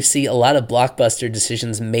year, you see a lot of blockbuster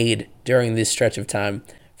decisions made during this stretch of time.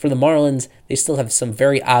 For the Marlins, they still have some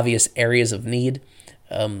very obvious areas of need,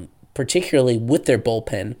 particularly with their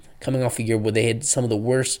bullpen, coming off a year where they had some of the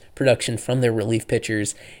worst production from their relief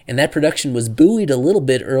pitchers, and that production was buoyed a little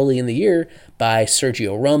bit early in the year by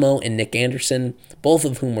Sergio Romo and Nick Anderson, both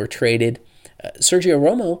of whom were traded. Sergio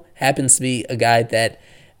Romo happens to be a guy that,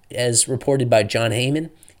 as reported by John Heyman,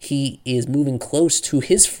 he is moving close to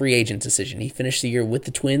his free agent decision. He finished the year with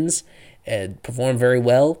the Twins, performed very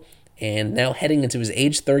well, and now heading into his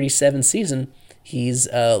age 37 season,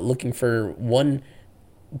 he's looking for one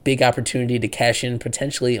big opportunity to cash in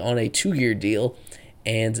potentially on a 2-year deal.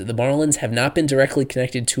 And the Marlins have not been directly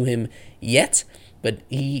connected to him yet, but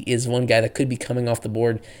he is one guy that could be coming off the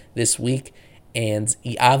board this week. And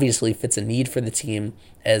he obviously fits a need for the team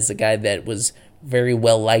as a guy that was very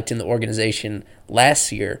well liked in the organization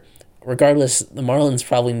last year. Regardless, the Marlins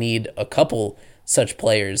probably need a couple such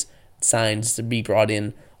players signed to be brought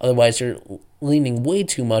in. Otherwise, you're leaning way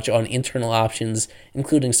too much on internal options,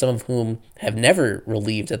 including some of whom have never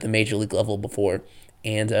relieved at the major league level before.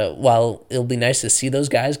 And while it'll be nice to see those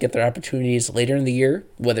guys get their opportunities later in the year,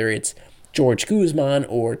 whether it's George Guzman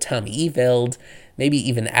or Tommy Eveld, maybe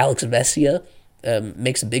even Alex Vesia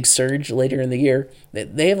makes a big surge later in the year,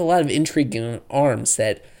 they have a lot of intriguing arms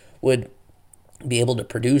that would be able to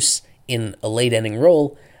produce in a late inning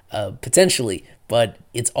role, potentially. But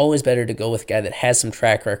it's always better to go with a guy that has some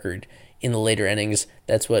track record in the later innings.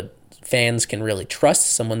 That's what fans can really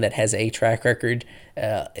trust, someone that has a track record,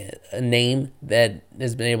 a name that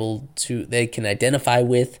has been able to, they can identify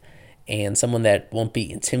with, and someone that won't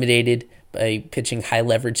be intimidated by pitching high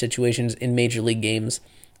leverage situations in major league games.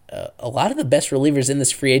 A lot of the best relievers in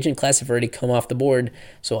this free agent class have already come off the board,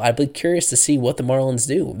 so I'd be curious to see what the Marlins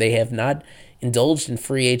do. They have not indulged in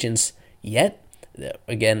free agents yet.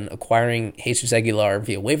 Again, acquiring Jesus Aguilar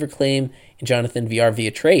via waiver claim and Jonathan Villar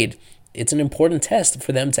via trade. It's an important test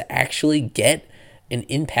for them to actually get an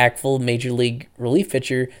impactful major league relief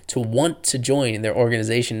pitcher to want to join their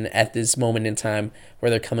organization at this moment in time where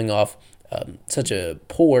they're coming off such a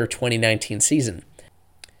poor 2019 season.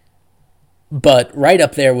 But right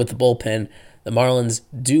up there with the bullpen, the Marlins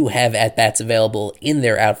do have at-bats available in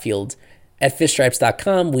their outfield. At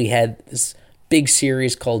fishstripes.com, we had this big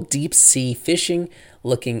series called Deep Sea Fishing,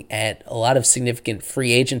 looking at a lot of significant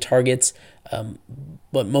free agent targets,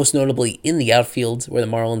 but most notably in the outfield, where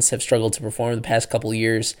the Marlins have struggled to perform the past couple of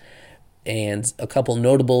years, and a couple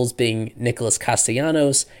notables being Nicholas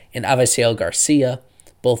Castellanos and Avisail Garcia,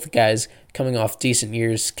 both guys coming off decent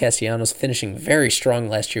years. Castellanos finishing very strong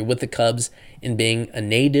last year with the Cubs and being a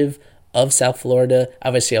native of South Florida.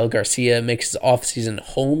 Avisail Garcia makes his offseason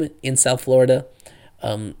home in South Florida.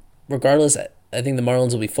 Regardless, I think the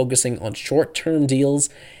Marlins will be focusing on short-term deals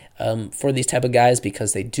for these type of guys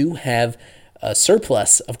because they do have a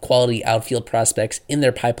surplus of quality outfield prospects in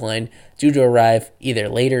their pipeline due to arrive either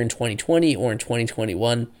later in 2020 or in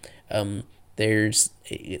 2021.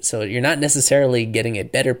 So you're not necessarily getting a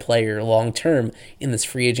better player long-term in this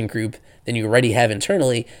free agent group than you already have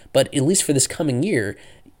internally, but at least for this coming year,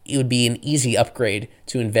 it would be an easy upgrade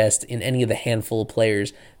to invest in any of the handful of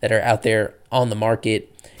players that are out there on the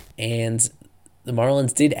market. And the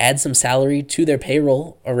Marlins did add some salary to their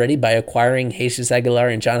payroll already by acquiring Jesus Aguilar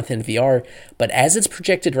and Jonathan Villar. But as it's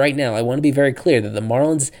projected right now, I want to be very clear that the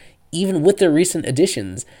Marlins, even with their recent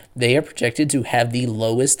additions, they are projected to have the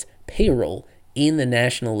lowest payroll in the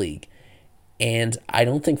National League. And I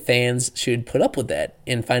don't think fans should put up with that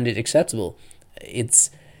and find it acceptable.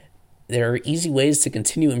 There are easy ways to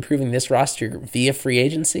continue improving this roster via free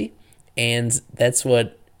agency, and that's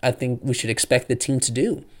what I think we should expect the team to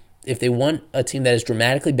do. If they want a team that is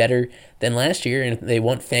dramatically better than last year, and if they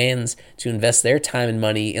want fans to invest their time and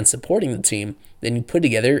money in supporting the team, then you put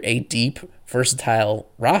together a deep, versatile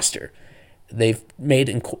roster. They've made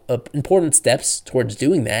important steps towards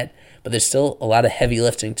doing that, but there's still a lot of heavy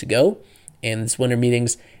lifting to go, and this winter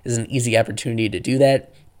meetings is an easy opportunity to do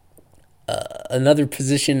that. Another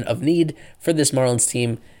position of need for this Marlins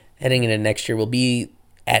team heading into next year will be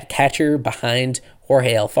at catcher behind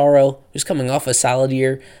Jorge Alfaro, who's coming off a solid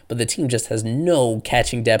year, but the team just has no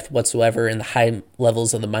catching depth whatsoever in the high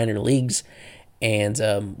levels of the minor leagues. And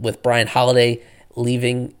with Brian Holiday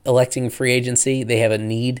electing free agency, they have a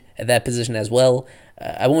need at that position as well.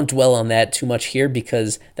 I won't dwell on that too much here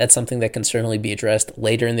because that's something that can certainly be addressed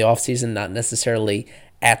later in the offseason, not necessarily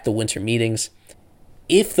at the winter meetings.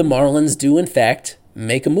 If the Marlins do, in fact,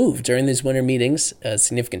 make a move during these winter meetings, a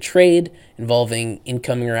significant trade involving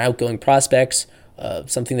incoming or outgoing prospects,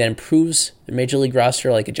 something that improves their major league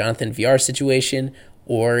roster like a Jonathan Villar situation,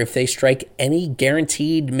 or if they strike any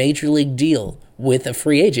guaranteed major league deal with a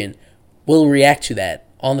free agent, we'll react to that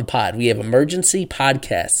on the pod. We have emergency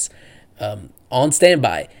podcasts on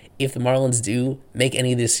standby if the Marlins do make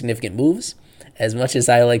any of these significant moves. As much as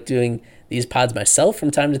I like doing these pods myself from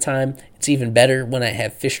time to time, it's even better when I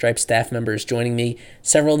have Fish Stripe staff members joining me.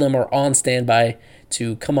 Several of them are on standby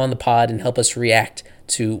to come on the pod and help us react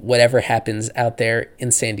to whatever happens out there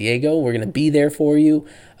in San Diego. We're going to be there for you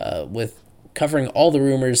with covering all the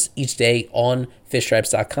rumors each day on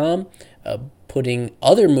fishstripes.com, putting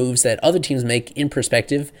other moves that other teams make in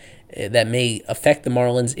perspective that may affect the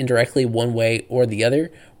Marlins indirectly one way or the other.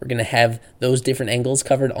 We're going to have those different angles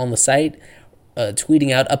covered on the site,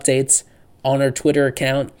 tweeting out updates on our Twitter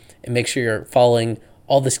account, and make sure you're following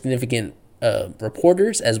all the significant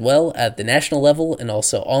reporters as well at the national level and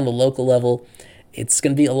also on the local level. It's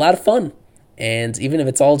going to be a lot of fun. And even if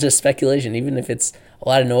it's all just speculation, even if it's a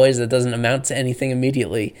lot of noise that doesn't amount to anything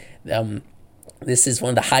immediately, this is one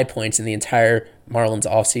of the high points in the entire Marlins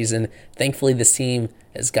offseason. Thankfully, this team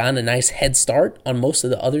has gotten a nice head start on most of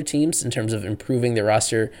the other teams in terms of improving their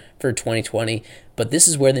roster for 2020. But this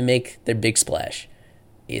is where they make their big splash.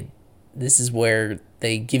 This is where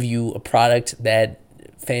they give you a product that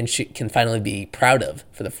fans can finally be proud of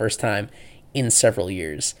for the first time in several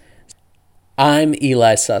years. I'm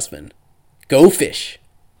Eli Sussman. Go Fish!